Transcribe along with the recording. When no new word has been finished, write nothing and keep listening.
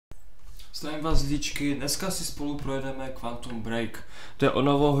Zdravím vás lidičky, dneska si spolu projedeme Quantum Break. To je o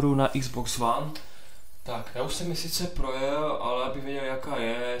novou hru na Xbox One. Tak, já už jsem ji sice projel, ale abych věděl jaká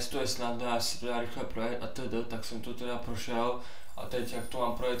je, jestli to je snadné, jestli to dá rychle projet a tedy, tak jsem to teda prošel. A teď jak to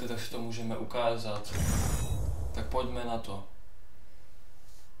mám projet, tak si to můžeme ukázat. Tak pojďme na to.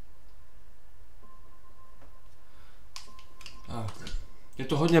 Tak. Je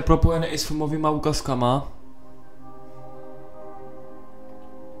to hodně propojené i s filmovýma ukazkama.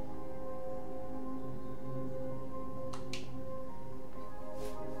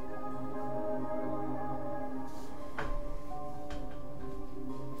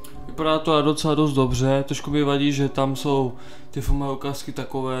 Vypadá to docela dost dobře, trošku mi vadí, že tam jsou ty filmové ukázky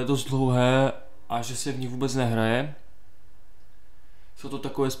takové dost dlouhé a že se v nich vůbec nehraje. Jsou to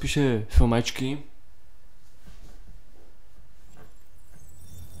takové spíše filmečky.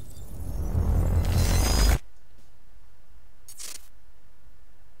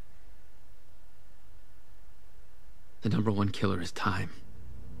 The number one killer is time.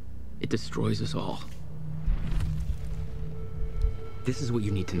 It destroys us all. This is what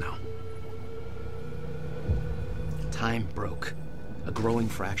you need to know. Time broke. A growing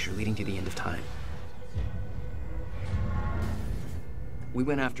fracture leading to the end of time. We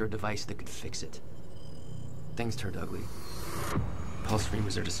went after a device that could fix it. Things turned ugly. Paul Serene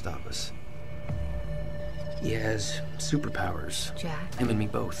was there to stop us. He has superpowers. Jack. Him and me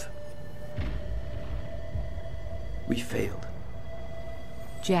both. We failed.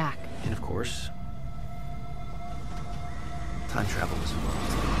 Jack. And of course, time travel was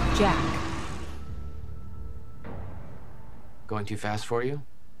involved. Jack. Going too fast for you?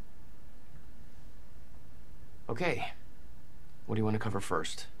 Okay. What do you want to cover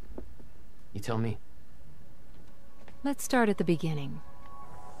first? You tell me. Let's start at the beginning.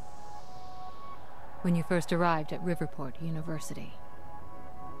 When you first arrived at Riverport University.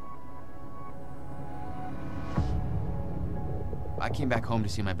 I came back home to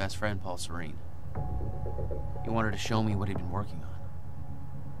see my best friend, Paul Serene. He wanted to show me what he'd been working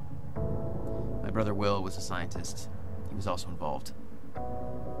on. My brother Will was a scientist. He was also involved.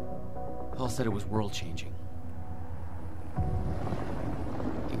 Paul said it was world-changing.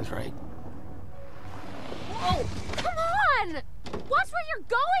 He was right. Whoa! Come on! Watch where you're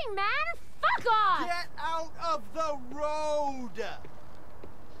going, man! Fuck off! Get out of the road!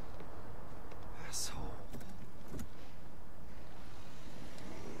 Asshole.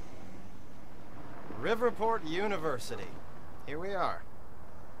 Riverport University. Here we are.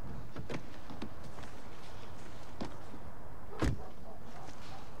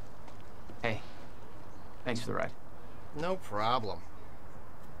 Hey, thanks for the ride. No problem.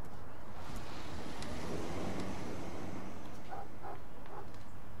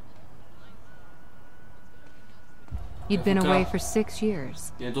 You'd been away for 6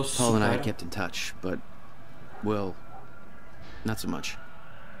 years. Paul and I had kept in touch, but, well, not so much.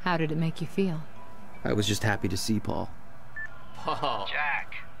 How did it make you feel? I was just happy to see Paul. Paul.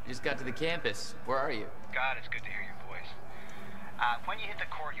 Jack. Just got to the campus. Where are you? God, it's good to hear your voice. When you hit the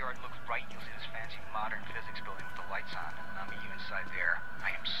courtyard, look right, you'll see this fancy modern physics building with the lights on. I'll meet you inside there. I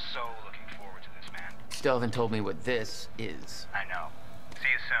am so looking forward to this, man. Still haven't told me what this is. I know. See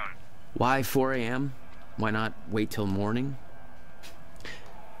you soon. Why 4 a.m.? Why not wait till morning?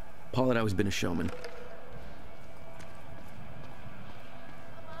 Paul had always been a showman.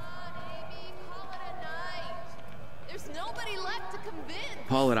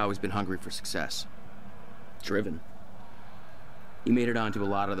 Paul had always been hungry for success. Driven. He made it onto a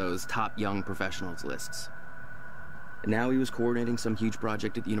lot of those top young professionals lists. And now he was coordinating some huge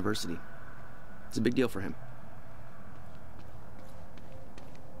project at the university. It's a big deal for him.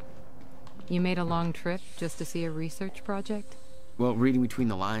 You made a long trip just to see a research project? Well, reading between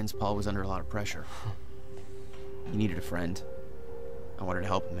the lines, Paul was under a lot of pressure. He needed a friend. I wanted to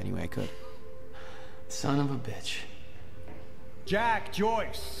help him any way I could. Son of a bitch. Jack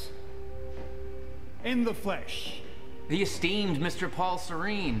Joyce. In the flesh. The esteemed Mr. Paul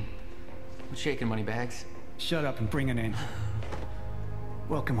Serene. What's shaking, Moneybags? Shut up and bring it in.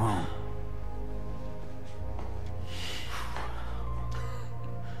 Welcome home.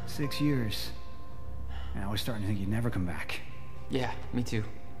 6 years. And I was starting to think you'd never come back. Yeah, me too.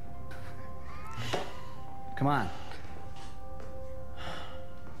 Come on.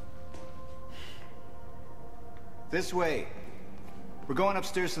 This way. We're going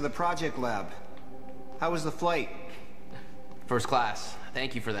upstairs to the project lab. How was the flight? First class.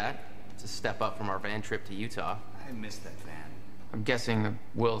 Thank you for that. It's a step up from our van trip to Utah. I missed that van. I'm guessing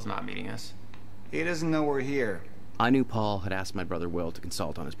Will's not meeting us. He doesn't know we're here. I knew Paul had asked my brother Will to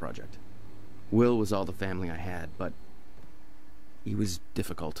consult on his project. Will was all the family I had, but he was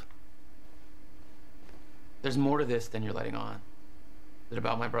difficult. There's more to this than you're letting on. Is it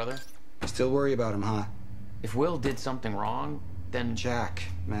about my brother? You still worry about him, huh? If Will did something wrong, then... Jack,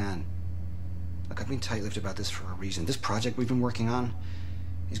 man. Look, I've been tight-lipped about this for a reason. This project we've been working on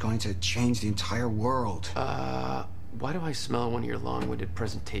is going to change the entire world. Why do I smell one of your long-winded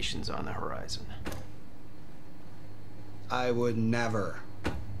presentations on the horizon? I would never.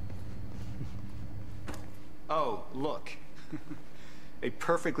 Oh, look. A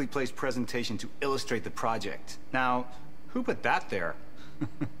perfectly placed presentation to illustrate the project. Now, who put that there?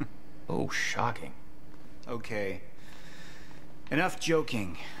 Oh, shocking. Okay. Enough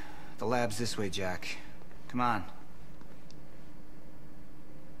joking. The lab's this way, Jack. Come on.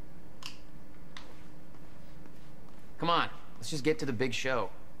 Come on, let's just get to the big show.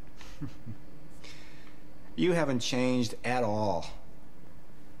 You haven't changed at all.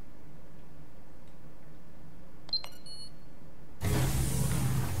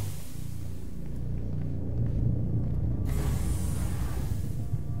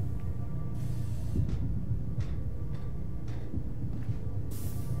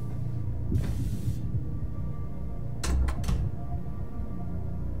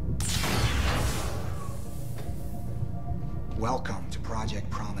 Welcome to Project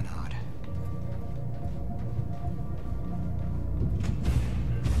Promenade.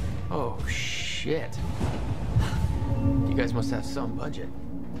 Oh, shit. You guys must have some budget.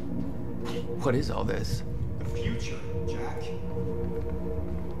 What is all this? The future, Jack.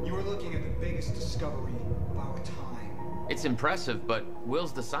 You are looking at the biggest discovery of our time. It's impressive, but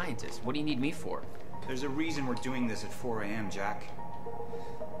Will's the scientist. What do you need me for? There's a reason we're doing this at 4 a.m., Jack.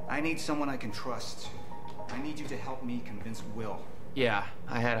 I need someone I can trust. I need you to help me convince Will. Yeah,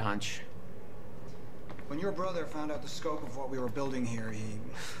 I had a hunch. When your brother found out the scope of what we were building here, he...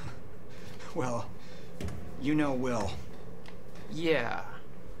 well, you know Will. Yeah.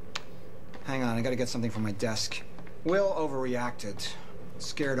 Hang on, I gotta get something from my desk. Will overreacted.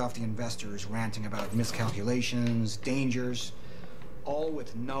 Scared off the investors, ranting about miscalculations, dangers, all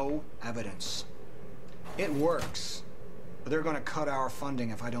with no evidence. It works, but they're gonna cut our funding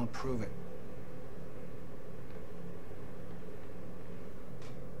if I don't prove it.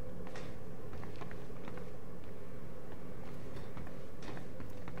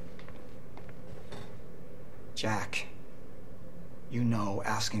 Jack, you know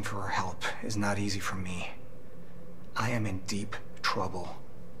asking for her help is not easy for me. I am in deep trouble.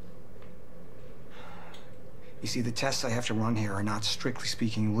 You see, the tests I have to run here are not strictly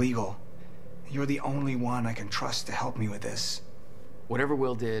speaking legal. You're the only one I can trust to help me with this. Whatever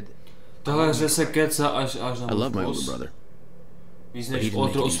Will did... Tohle se keca až na I love my older brother. Víc než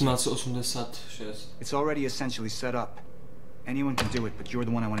od 1886. It's already essentially set up. Anyone can do it, but you're the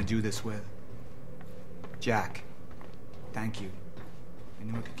one I want to do this with. Jack, thank you. I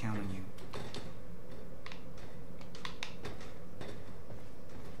knew I could count on you.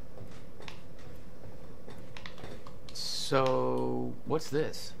 So, what's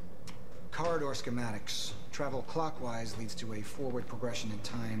this? Corridor schematics. Travel clockwise leads to a forward progression in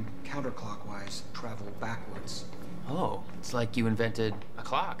time. Counterclockwise, travel backwards. Oh, it's like you invented a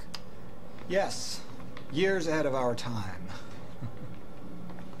clock. Yes, years ahead of our time.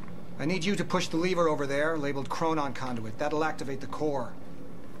 I need you to push the lever over there, labeled Chronon Conduit. That'll activate the core.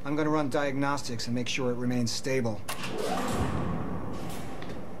 I'm gonna run diagnostics and make sure it remains stable.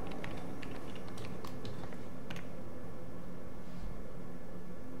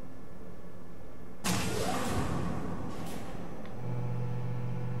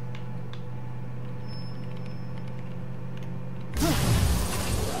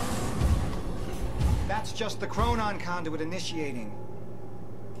 That's just the Chronon Conduit initiating.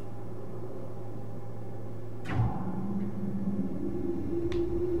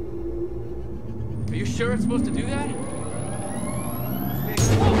 Are you sure it's supposed to do that?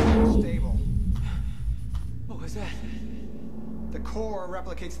 Stable. What was that? The core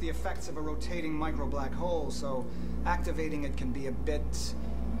replicates the effects of a rotating micro-black hole, so activating it can be a bit...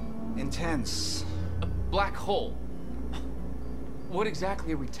 intense. A black hole? What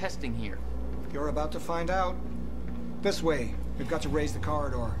exactly are we testing here? You're about to find out. This way. We've got to raise the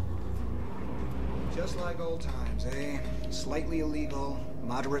corridor. Just like old times, eh? Slightly illegal,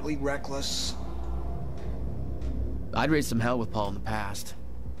 moderately reckless. I'd raised some hell with Paul in the past.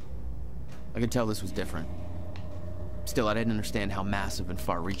 I could tell this was different. Still, I didn't understand how massive and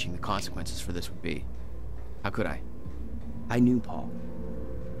far-reaching the consequences for this would be. How could I? I knew Paul.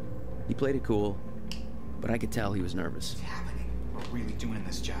 He played it cool, but I could tell he was nervous. What's happening? We're really doing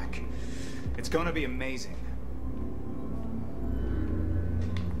this, Jack. It's gonna be amazing.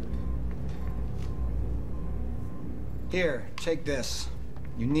 Here, take this.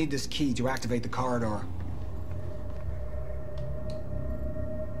 You need this key to activate the corridor.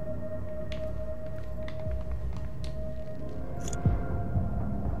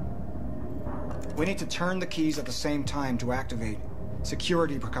 We need to turn the keys at the same time to activate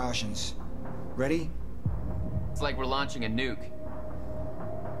security precautions. Ready? It's like we're launching a nuke.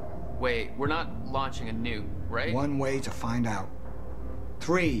 Wait, we're not launching a nuke, right? One way to find out.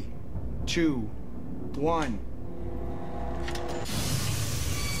 3, 2, 1.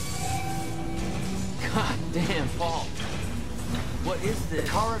 God damn, Paul. What is this? The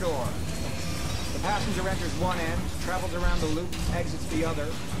corridor. The passenger enters one end, travels around the loop, exits the other,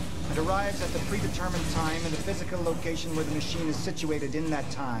 and arrives at the predetermined time and the physical location where the machine is situated in that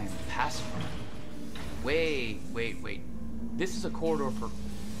time. Passenger? Wait. This is a corridor for...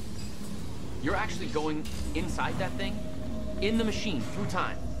 You're actually going inside that thing? In the machine, through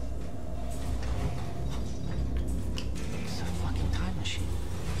time? It's a fucking time machine.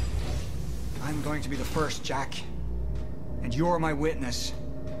 I'm going to be the first, Jack. And you're my witness.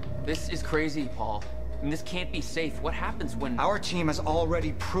 This is crazy, Paul. And this can't be safe. What happens when... Our team has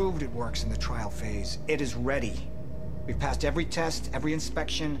already proved it works in the trial phase. It is ready. We've passed every test, every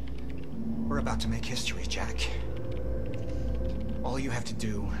inspection. We're about to make history, Jack. All you have to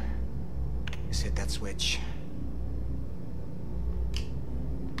do is hit that switch.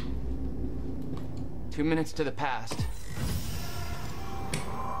 2 minutes to the past.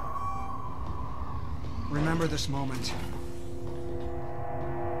 Remember this moment.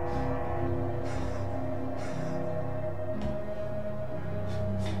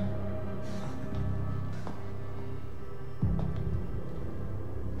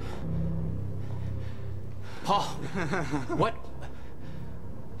 Paul! What?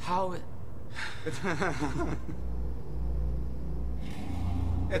 How...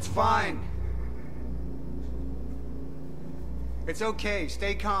 It's fine. It's okay.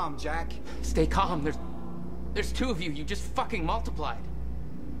 Stay calm, Jack. Stay calm. There's two of you. You just fucking multiplied.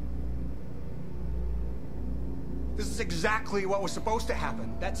 This is exactly what was supposed to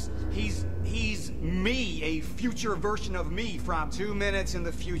happen. He's me, a future version of me from 2 minutes in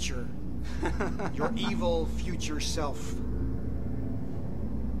the future. Your evil future self.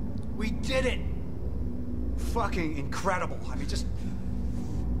 We did it! Fucking incredible. I mean, just...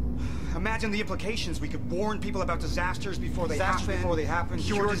 imagine the implications. We could warn people about disasters before they happen.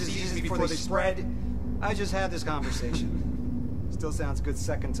 Cure diseases before they spread. I just had this conversation. Still sounds good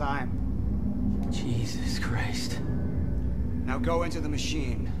second time. Jesus Christ. Now go into the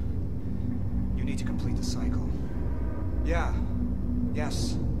machine. You need to complete the cycle. Yeah.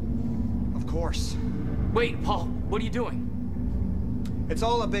 Yes. Of course. Wait, Paul, what are you doing? It's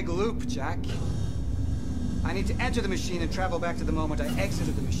all a big loop, Jack. I need to enter the machine and travel back to the moment I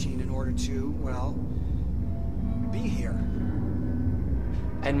exited the machine in order to, well, be here.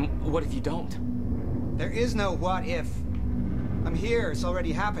 And what if you don't? There is no what if. I'm here, it's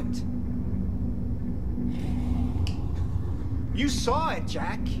already happened. You saw it,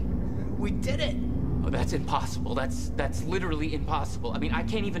 Jack. We did it. Oh, that's impossible. That's literally impossible. I mean, I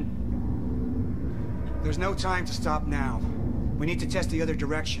can't even... There's no time to stop now. We need to test the other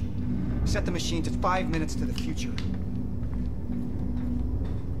direction. Set the machine to 5 minutes to the future.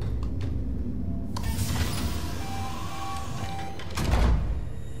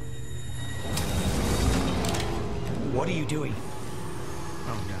 What are you doing?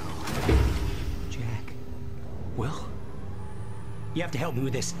 Oh no. Jack. Will? You have to help me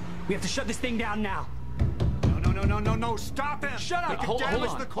with this. We have to shut this thing down now. No, stop him! Shut up! Hold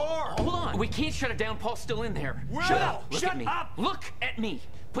on. The core! Hold on. We can't shut it down. Paul's still in there. Shut up! Look Shut at me. up! Look at me.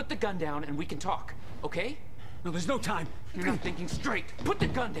 Put the gun down and we can talk, okay? No, there's no time. You're not thinking straight. Put the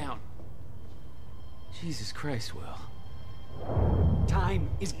gun down. Jesus Christ, Will. Time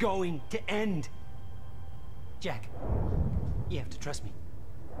is going to end. Jack, you have to trust me.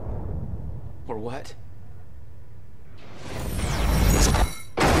 Or what?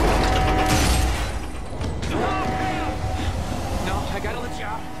 No, I gotta let you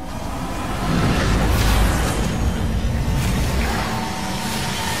out.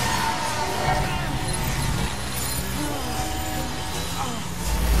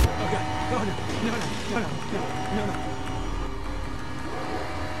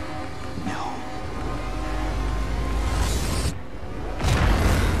 No.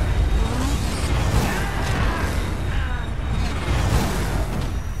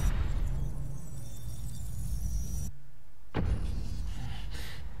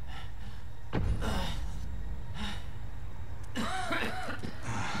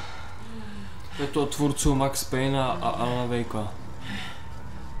 Je to od tvůrců Max Payne a Alana Wakea.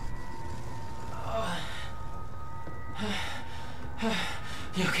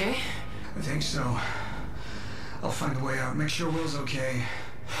 You okay? I think so. I'll find a way out. Make sure Will's okay.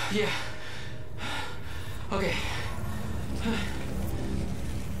 Yeah. Okay.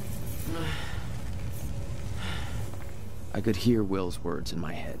 I could hear Will's words in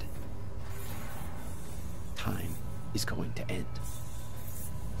my head. Time is going to end.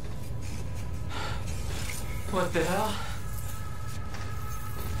 What the hell?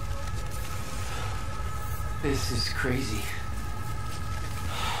 This is crazy.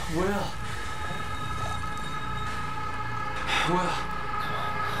 Will.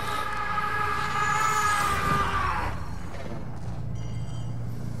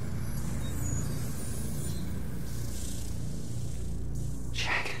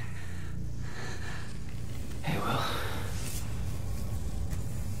 Jack. Hey, Will.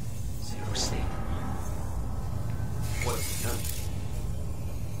 Zero sleep. What have you done?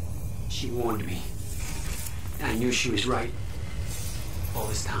 She warned me. I knew she was right. All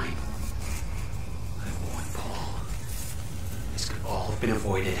this time. I warned Paul. This could all have been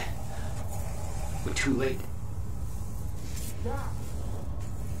avoided. We're too late.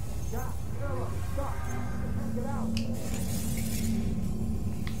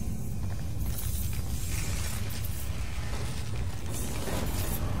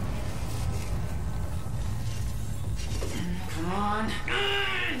 Come on.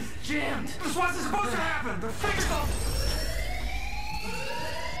 It's jammed. This wasn't supposed to happen! The fingers off!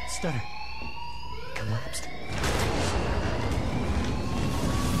 Stutter. Collapsed.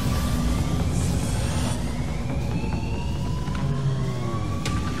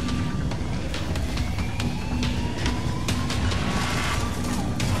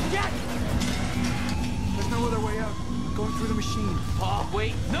 Jack! There's no other way out. We're going through the machine. Paul,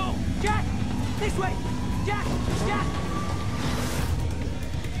 wait. No! Jack! This way! Jack! Jack!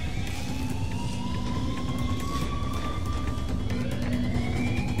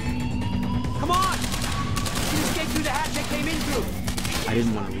 Come on! You escaped through the hatch I came in through. I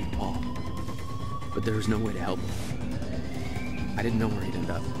didn't want to leave Paul, but there was no way to help him. I didn't know where he'd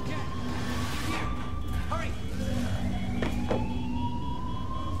end up. Hurry!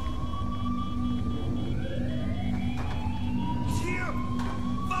 He's here!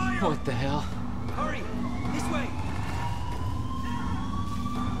 Fire! What the hell? Hurry! This way!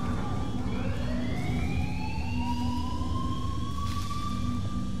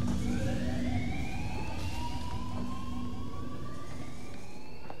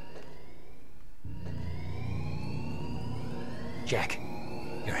 Jack,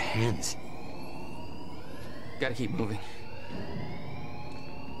 your hands. Gotta keep moving.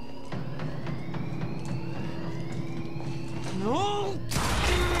 No!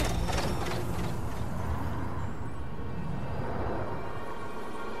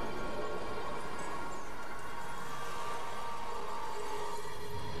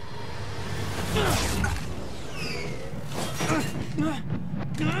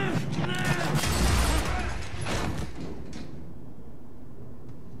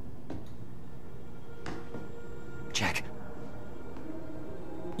 Jack.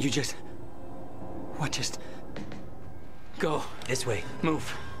 You just... What just... Go. This way.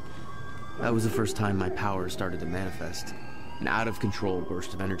 Move. That was the first time my power started to manifest. An out-of-control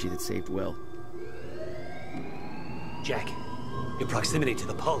burst of energy that saved Will. Jack, your proximity to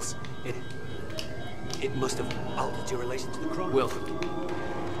the pulse, it must have altered your relation to the chrono. Will,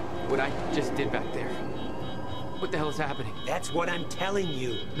 what I just did back there, what the hell is happening? That's what I'm telling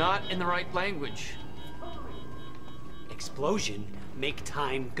you. Not in the right language. Explosion make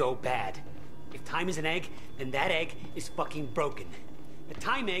time go bad. If time is an egg, then that egg is fucking broken. The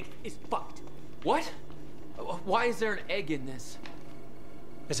time egg is fucked. What? Why is there an egg in this?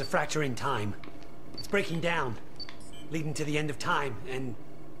 There's a fracture in time. It's breaking down, leading to the end of time, and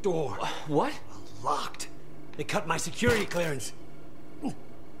door. What? Locked. They cut my security clearance.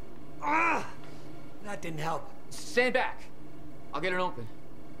 Ah! That didn't help. Stand back. I'll get it open.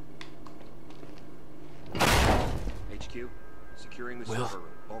 HQ, securing the Will, server room.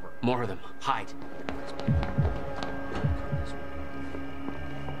 Over. More of them. Hide.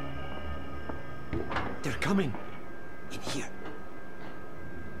 They're coming. In here.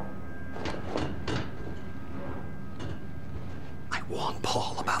 I warned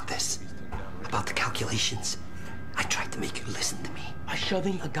Paul about this. About the calculations. I tried to make you listen to me. By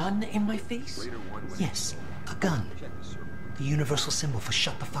shoving a gun in my face? Yes, a gun. The universal symbol for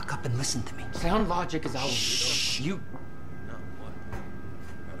shut the fuck up and listen to me. Sound logic is out. Shh. You... No, what?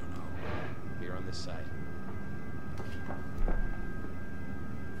 I don't know. Here on this side.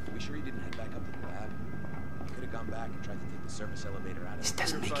 Are we sure he didn't head back up to the lab? He could have gone back and tried to take the service elevator out of This it.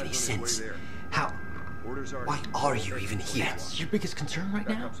 doesn't make any Five's on his sense. way there. How... Orders are... Why are you even here? That's your biggest concern right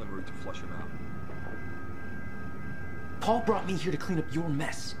now? Backup's en route to flush him out. Paul brought me here to clean up your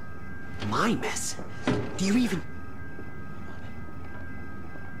mess. My mess? Do you even...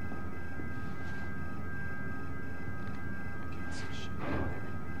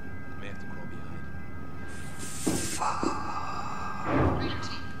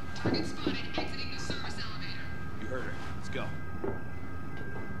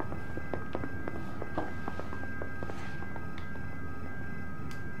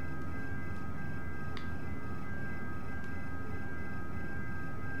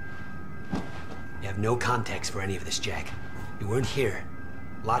 have no context for any of this, Jack. You weren't here.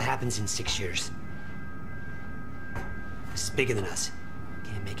 A lot happens in 6 years. This is bigger than us.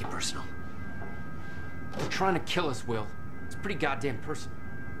 Can't make it personal. They're trying to kill us, Will. It's pretty goddamn personal.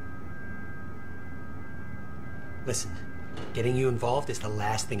 Listen, getting you involved is the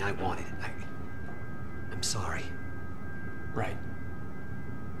last thing I wanted. I'm sorry. Right.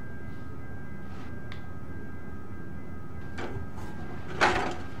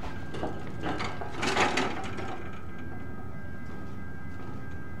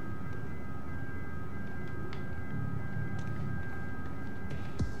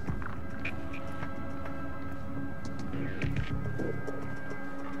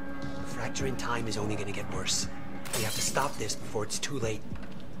 Fracturing time is only gonna get worse. We have to stop this before it's too late.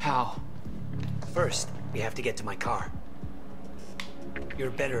 How? First, we have to get to my car.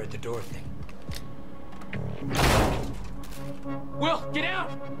 You're better at the door thing. Will, get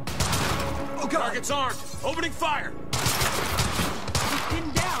out! Oh, God. Target's armed. Opening fire. He's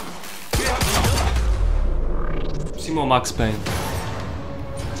pinned down. Přímo Max Payne.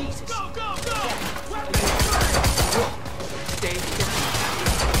 Jesus. Go, go, go! Stay.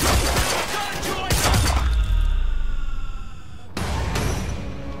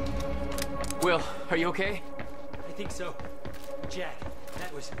 Will, are you okay? I think so. Jack,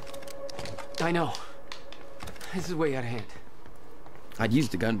 that was... I know. This is way out of hand. I'd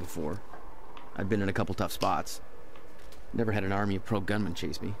used a gun before. I'd been in a couple tough spots. Never had an army of pro gunmen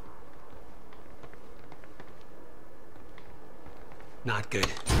chase me. Not good.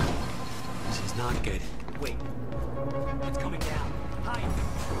 This is not good. Wait. It's coming down.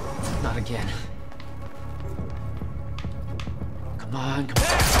 Hide. Not again. Come on, come on.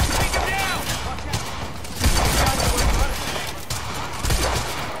 Take him down!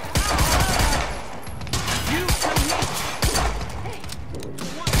 You come here.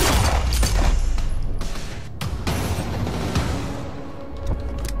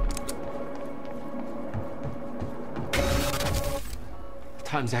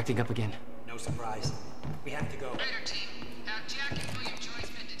 Time's acting up again. No surprise. We have to go. Raider team, have Jack and William Joyce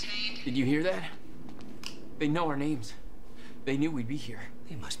been detained? Did you hear that? They know our names. They knew we'd be here.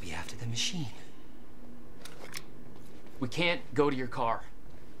 They must be after the machine. We can't go to your car.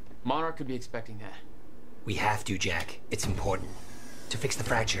 Monarch could be expecting that. We have to, Jack. It's important. To fix the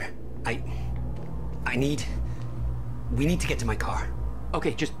fracture. We need to get to my car.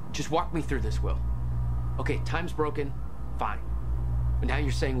 Okay, just walk me through this, Will. Okay, time's broken. Fine. But now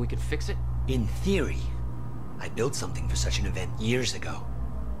you're saying we could fix it? In theory, I built something for such an event years ago.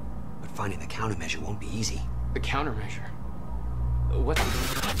 But finding the countermeasure won't be easy. The countermeasure? What?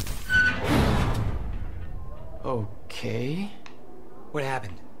 Okay. What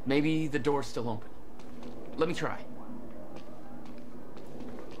happened? Maybe the door's still open. Let me try.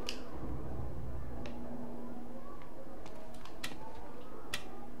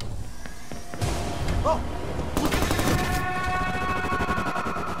 Oh!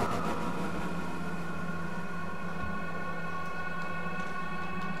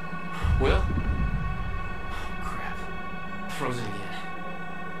 Will? Oh, crap. Frozen again.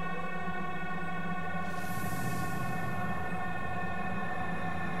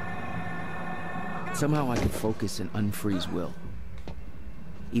 Somehow I could focus and unfreeze Will.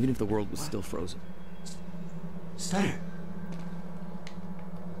 Even if the world was still frozen. Stunner.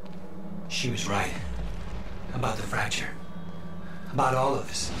 She was right. About the fracture. About all of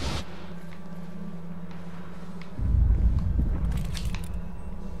us.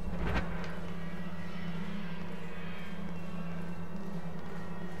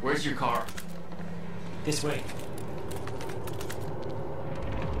 Where's your car? This way.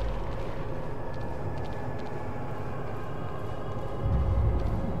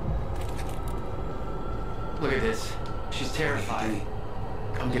 Look at this. She's terrified.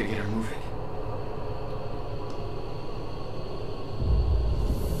 I'm gonna get her moving.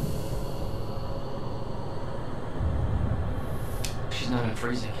 She's not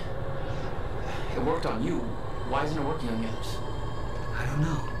unfreezing. It worked on you. Why isn't it working on the others? I don't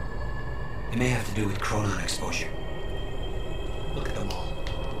know. It may have to do with chronon exposure. Look at them all.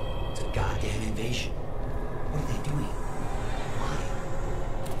 It's a goddamn invasion. What are they doing? Why?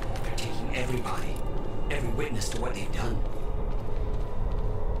 They're taking everybody. Every witness to what they've done.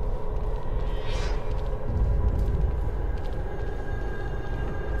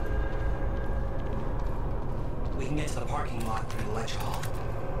 We can get to the parking lot through the lecture hall.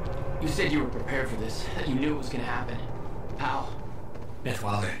 You said you were prepared for this. That you knew it was gonna happen. How? Beth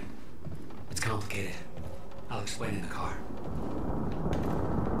Wilder. It's complicated. I'll explain in the car.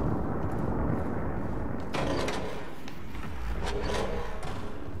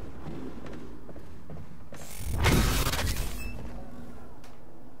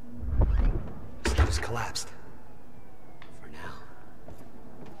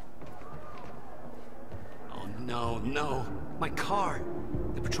 No. My car.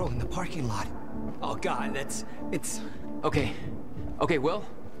 They're patrolling the parking lot. Oh, God, it's... Okay. Okay, Will.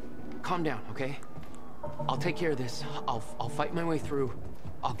 Calm down, okay? I'll take care of this. I'll fight my way through.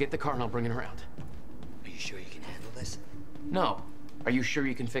 I'll get the car and I'll bring it around. Are you sure you can handle this? No. Are you sure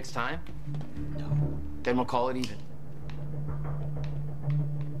you can fix time? No. Then we'll call it even.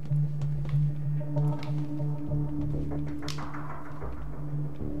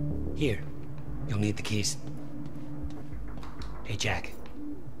 Here. You'll need the keys. Hey, Jack.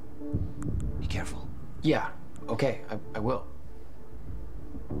 Be careful. Yeah. Okay, I will.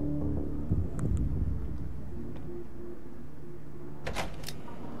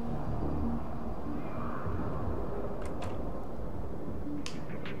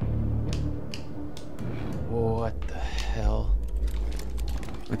 What the hell?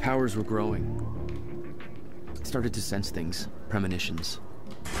 My powers were growing. I started to sense things, premonitions,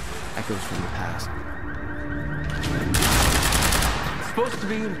 echoes from the past. It's supposed to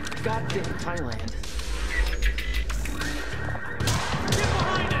be in goddamn Thailand. Get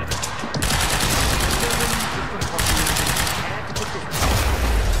behind it!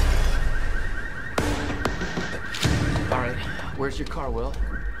 All right, where's your car, Will?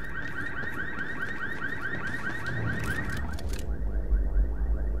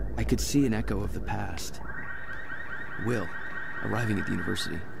 I could see an echo of the past. Will, arriving at the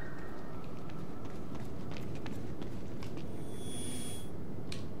university.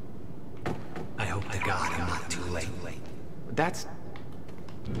 I hope to God I'm not too late. That's...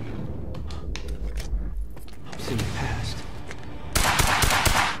 I'm seeing the past.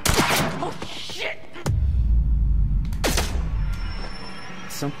 Oh, shit!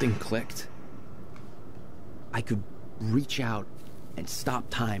 Something clicked. I could reach out and stop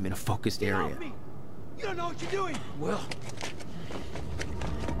time in a focused area. You don't know what you're doing! Will.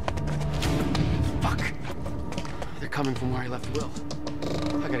 Fuck. They're coming from where I left Will.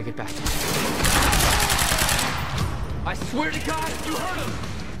 I gotta get back. I swear to God, you heard him!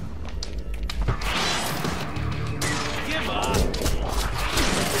 Give up!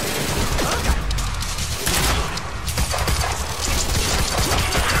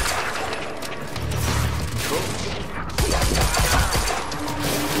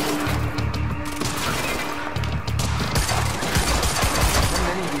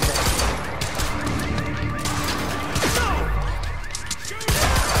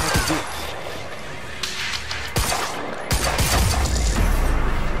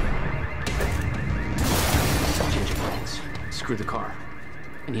 Screw the car.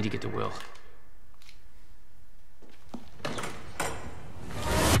 I need to get to Will.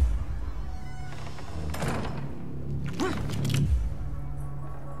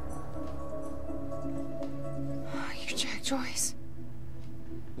 You're Jack Joyce.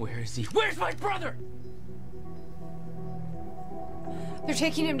 Where is he? Where's my brother? They're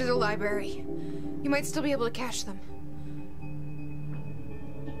taking him to the library. You might still be able to catch them.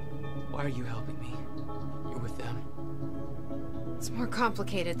 Why are you helping me? You're with them. It's more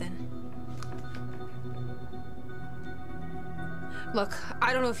complicated than... Look,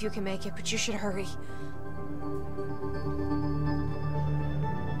 I don't know if you can make it, but you should hurry.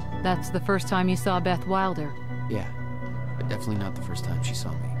 That's the first time you saw Beth Wilder. Yeah, but definitely not the first time she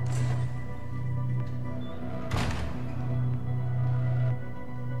saw me.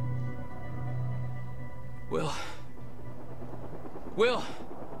 Will. Will!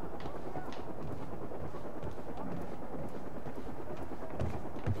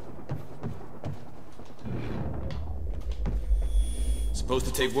 Supposed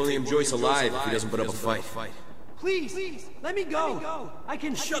to take William Joyce alive if he doesn't put up a fight. Please, let me go. I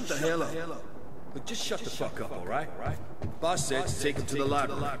can Shut the hell up. Look, just shut the fuck up, all right? Boss said to take him to the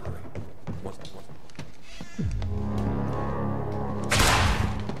library.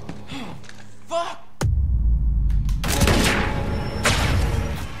 Fuck!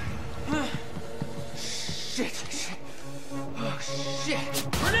 Shit. Oh, shit.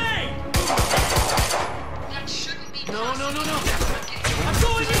 Grenade! That shouldn't be No. possible. I'm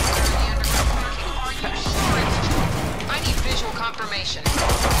going in! Are you sure it's true? I need visual confirmation.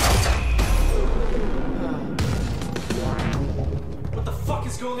 What the fuck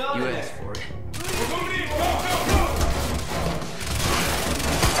is going on You in asked there? for it. We're moving in! Go!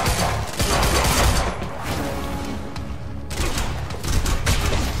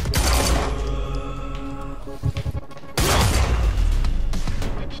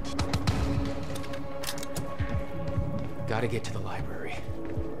 Gotta get to the library.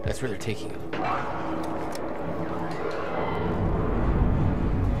 That's where they're taking him.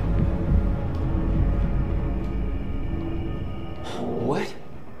 What?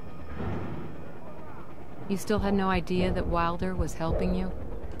 You still had no idea that Wilder was helping you?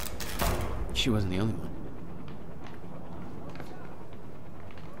 She wasn't the only one.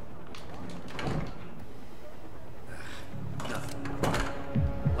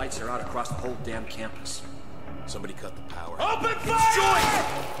 Nothing. Lights are out across the whole damn campus. Somebody cut the power. Open fire!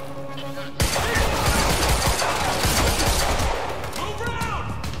 Move around!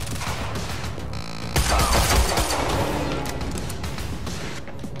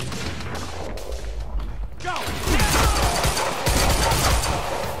 Go!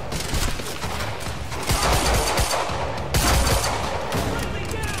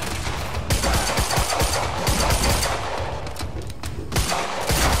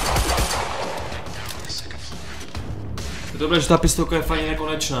 Dobré, že ta pistolka je fajně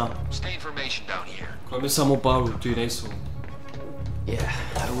nekonečná. Kromě samopálu, ty nejsou. Yeah,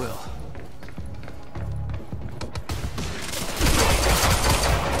 I will.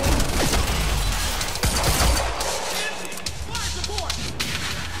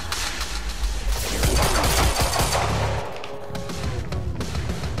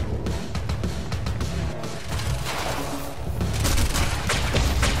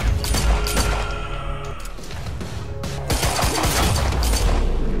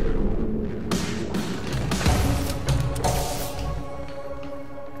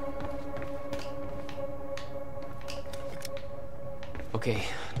 Okay,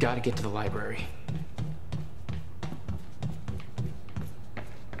 gotta get to the library.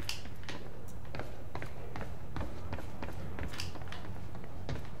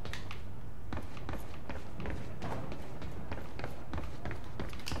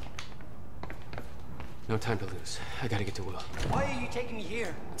 No time to lose. I gotta get to Will. Why are you taking me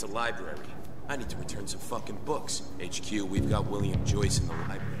here? It's a library. I need to return some fucking books. HQ, we've got William Joyce in the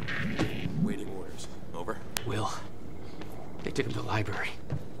library. Waiting orders. Over? Will. They took him to the library.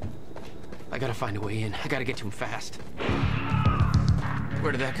 I gotta find a way in. I gotta get to him fast.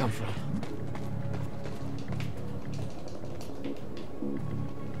 Where did that come from?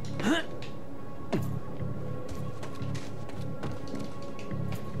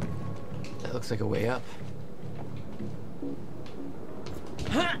 That looks like a way up.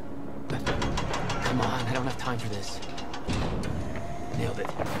 Come on, I don't have time for this. Nailed it.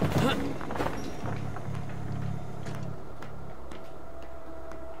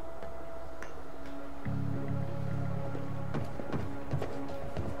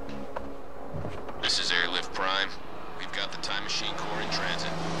 This is Airlift Prime. We've got the Time Machine Corps in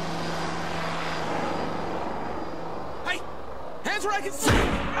transit. Hey! Hands where I can see!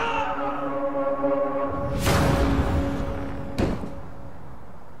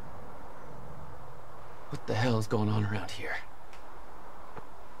 What the hell is going on around here?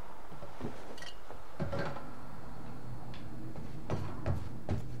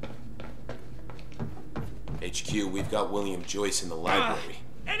 HQ, we've got William Joyce in the library.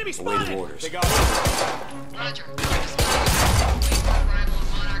 Enemy Awaiting spotted! orders. Roger. Wait for arrival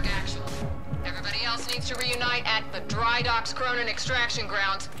of Monarch Actual. Everybody else needs to reunite at the Dry Docks Cronin extraction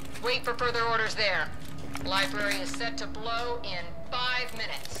grounds. Wait for further orders there. Library is set to blow in 5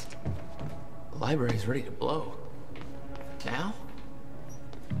 minutes. The library's ready to blow. Now?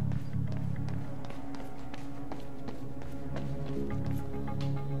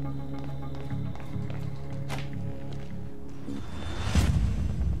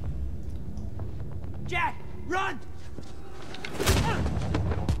 Jack, run!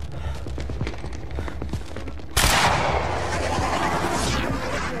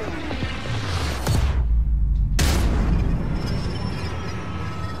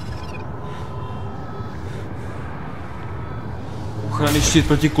 Ochranný štít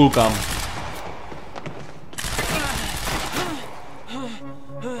proti kulkám.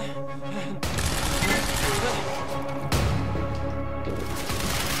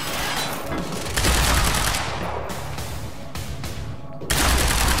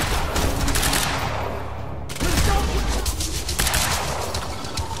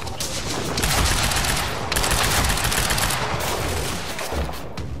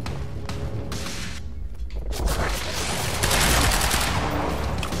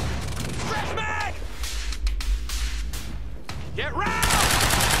 Get round!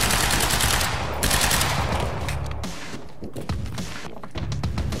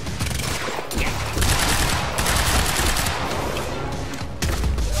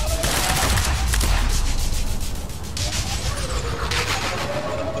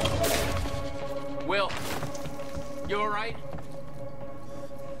 Will, you alright?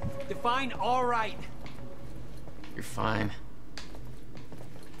 Define all right. You're fine.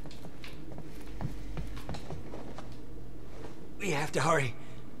 We have to hurry.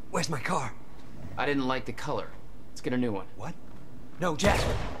 Where's my car? I didn't like the color. Let's get a new one. What? No, Jack.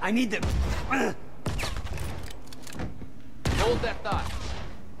 I need the... Hold that thought.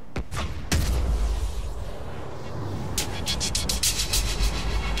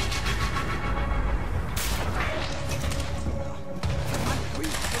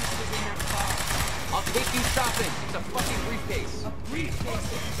 I'll take you shopping. It's a fucking briefcase. A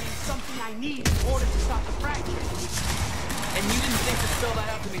briefcase is something I need in order to stop the fracture. And you didn't think to spell that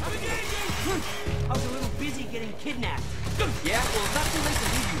out to me before. I was a little busy getting kidnapped. Yeah? Well, it's not too late to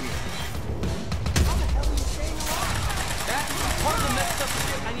leave you here. How the hell are you staying alive? That's part of the messed up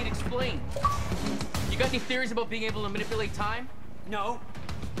shit I need explained. You got any theories about being able to manipulate time? No.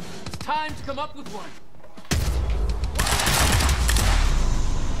 It's time to come up with one.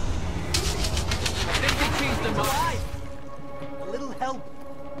 I think they changed their mind. A little help.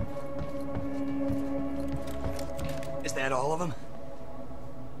 Is that all of them?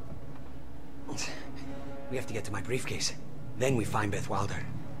 We have to get to my briefcase. Then we find Beth Wilder.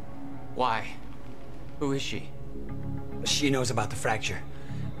 Why? Who is she? She knows about the fracture.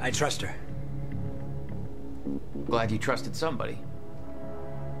 I trust her. Glad you trusted somebody.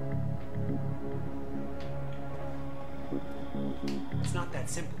 It's not that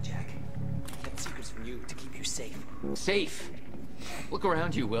simple, Jack. I get secrets from you to keep you safe. Safe? Look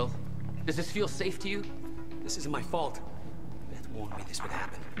around you, Will. Does this feel safe to you? This isn't my fault. Beth warned me this would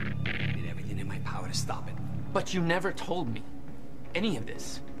happen. I did everything in my power to stop it. But you never told me any of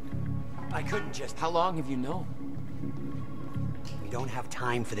this. I couldn't just... How long have you known? We don't have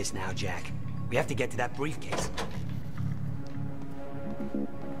time for this now, Jack. We have to get to that briefcase.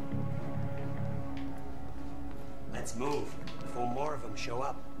 Let's move before more of them show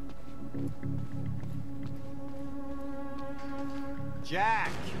up.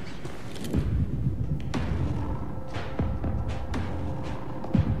 Jack!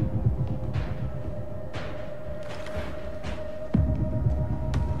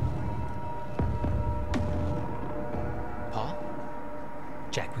 Paul?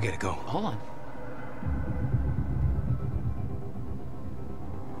 Jack, we gotta go. Hold on.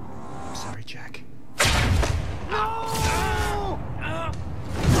 I'm sorry, Jack.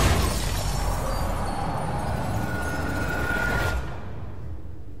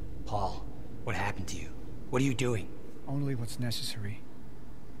 Paul, what happened to you? What are you doing? Only what's necessary.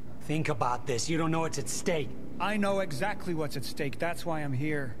 Think about this. You don't know what's at stake. I know exactly what's at stake. That's why I'm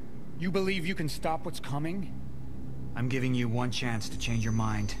here. You believe you can stop what's coming? I'm giving you one chance to change your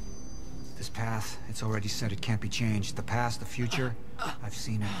mind. This path, it's already said it can't be changed. The past, the future, I've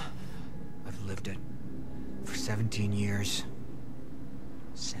seen it. I've lived it. For 17 years.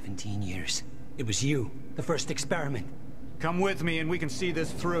 17 years. It was you, the first experiment. Come with me and we can see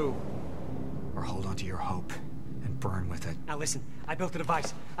this through. Or hold on to your hope and burn with it. Now listen, I built a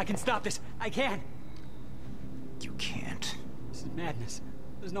device. I can stop this. I can. You can't. This is madness.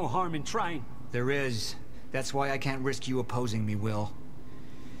 There's no harm in trying. There is. That's why I can't risk you opposing me, Will.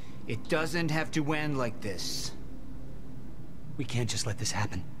 It doesn't have to end like this. We can't just let this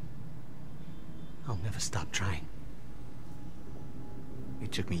happen. I'll never stop trying.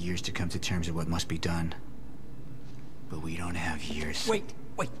 It took me years to come to terms with what must be done. But we don't have years. Wait.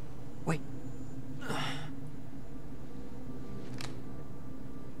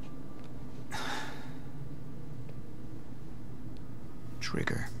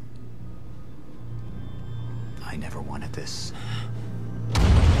 Trigger. I never wanted this.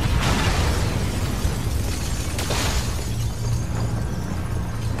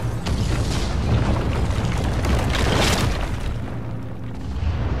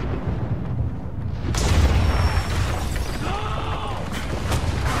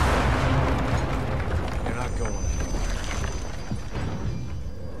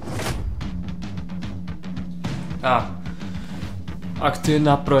 Akty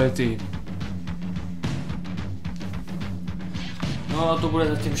na projekty. No a to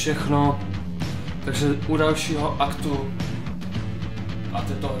bude zatím všechno. Takže u dalšího aktu a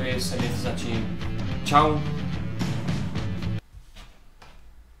této hry se mějte zatím. Čau.